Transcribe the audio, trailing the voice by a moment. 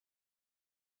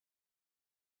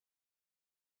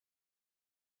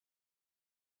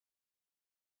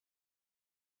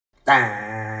Hey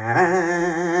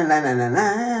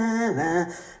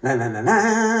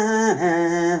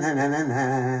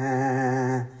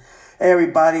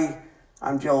everybody,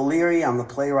 I'm Joe Leary. I'm the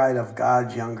playwright of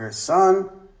God's Younger Son.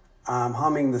 I'm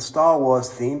humming the Star Wars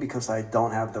theme because I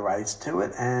don't have the rights to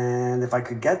it, and if I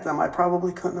could get them, I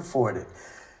probably couldn't afford it.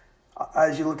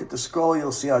 As you look at the scroll,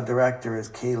 you'll see our director is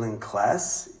Kaylin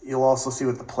Kless. You'll also see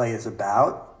what the play is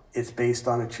about. It's based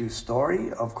on a true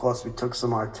story. Of course, we took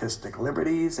some artistic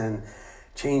liberties and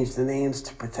changed the names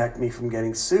to protect me from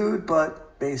getting sued,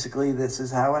 but basically this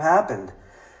is how it happened.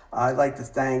 I'd like to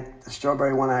thank the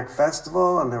Strawberry One Act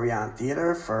Festival and the Riant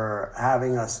Theater for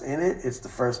having us in it. It's the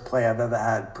first play I've ever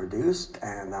had produced,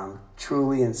 and I'm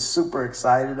truly and super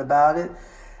excited about it.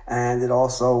 And it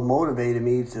also motivated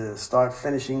me to start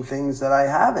finishing things that I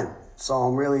haven't. So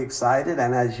I'm really excited,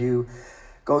 and as you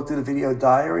go through the video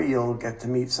diary, you'll get to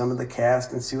meet some of the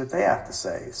cast and see what they have to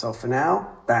say. So for now,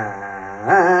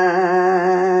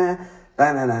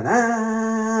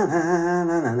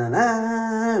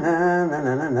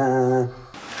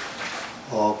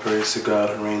 all praise to God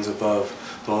who reigns above,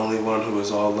 the only one who is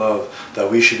all love, that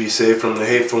we should be saved from the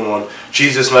hateful one.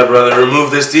 Jesus, my brother, remove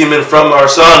this demon from our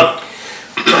son.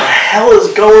 What the hell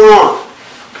is going on?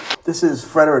 This is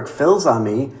Frederick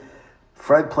Filzami.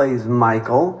 Fred plays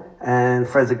Michael. And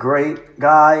Fred's a great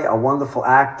guy, a wonderful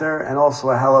actor, and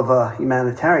also a hell of a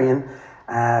humanitarian,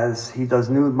 as he does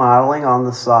nude modeling on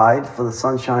the side for the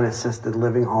Sunshine Assisted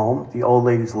Living Home. The old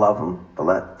ladies love him, but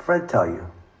let Fred tell you.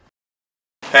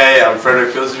 Hey, I'm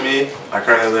Frederick Filzami. I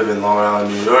currently live in Long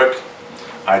Island, New York.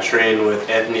 I train with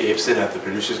Anthony Apson at the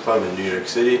Producers Club in New York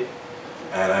City,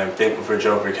 and I'm thankful for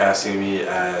Joe for casting me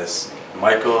as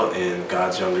Michael in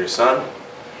God's Younger Son.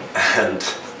 And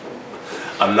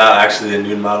I'm not actually a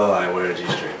nude model, I wear a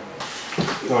G-string.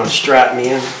 You want to strap me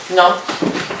in? No.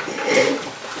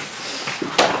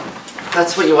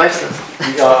 That's what your wife says.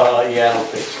 Yeah, I don't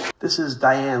think so. This is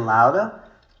Diane Lauda.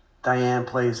 Diane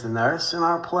plays the nurse in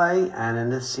our play, and in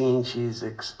this scene she's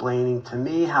explaining to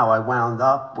me how I wound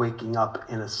up waking up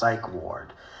in a psych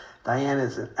ward. Diane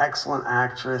is an excellent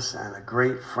actress and a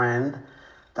great friend.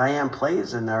 Diane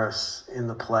plays a nurse in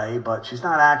the play, but she's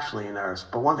not actually a nurse.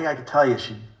 But one thing I can tell you,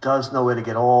 she does know where to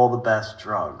get all the best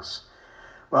drugs.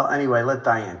 Well, anyway, let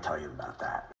Diane tell you about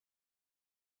that.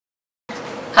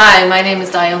 Hi, my name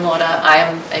is Diane Lauda. I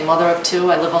am a mother of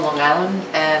two. I live on Long Island,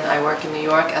 and I work in New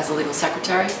York as a legal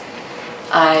secretary.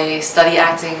 I study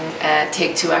acting at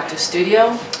Take Two Actors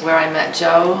Studio, where I met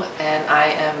Joe, and I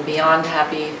am beyond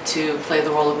happy to play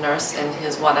the role of nurse in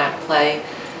his one-act play,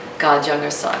 God's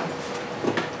Younger Son.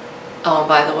 Oh,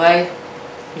 by the way,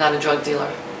 not a drug dealer.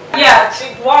 Yeah,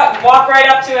 walk right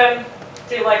up to him,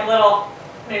 do like little,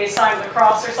 maybe sign of the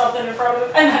cross or something in front of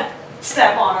him, and then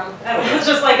step on him. And it's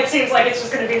just like, it seems like it's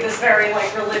just going to be this very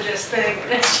like religious thing.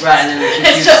 And it's just, right, and then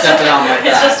it's just stepping on like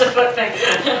that. It's just a foot thing.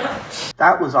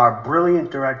 That was our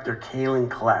brilliant director, Kaylin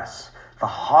Kless, the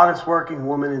hardest working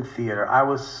woman in theater. I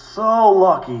was so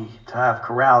lucky to have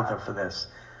corralled her for this,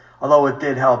 although it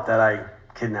did help that I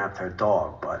kidnapped her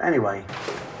dog. But anyway.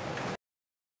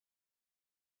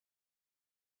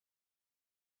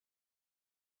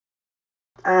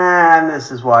 And this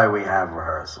is why we have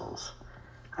rehearsals.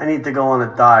 I need to go on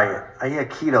a diet. I hear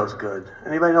keto's good.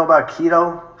 Anybody know about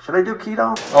keto? Should I do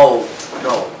keto? Oh,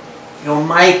 no. You're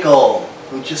Michael,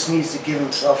 who just needs to give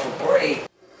himself a break.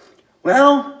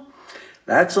 Well,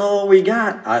 that's all we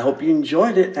got. I hope you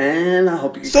enjoyed it, and I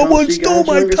hope you Someone come see stole God's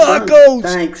my Younger Son. tacos!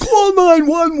 Thanks. Call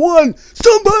 911!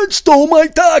 Someone stole my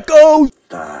tacos!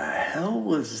 The hell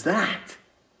was that?